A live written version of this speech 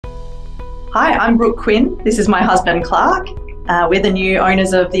Hi, I'm Brooke Quinn. This is my husband, Clark. We're the new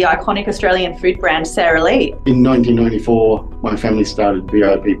owners of the iconic Australian food brand, Sara Lee. In 1994, my family started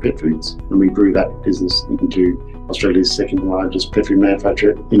VIP Pet Foods, and we grew that business into Australia's second largest pet food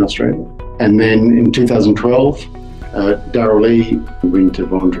manufacturer in Australia. And then in 2012, Darryl Lee went to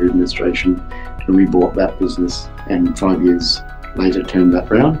voluntary administration, and we bought that business, and 5 years later turned that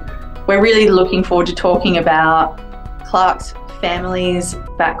round. We're really looking forward to talking about Clark's family's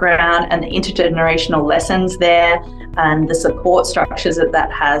background and the intergenerational lessons there and the support structures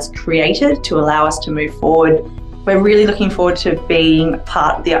that has created to allow us to move forward. We're really looking forward to being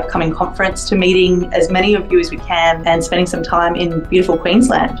part of the upcoming conference, to meeting as many of you as we can and spending some time in beautiful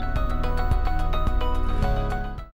Queensland.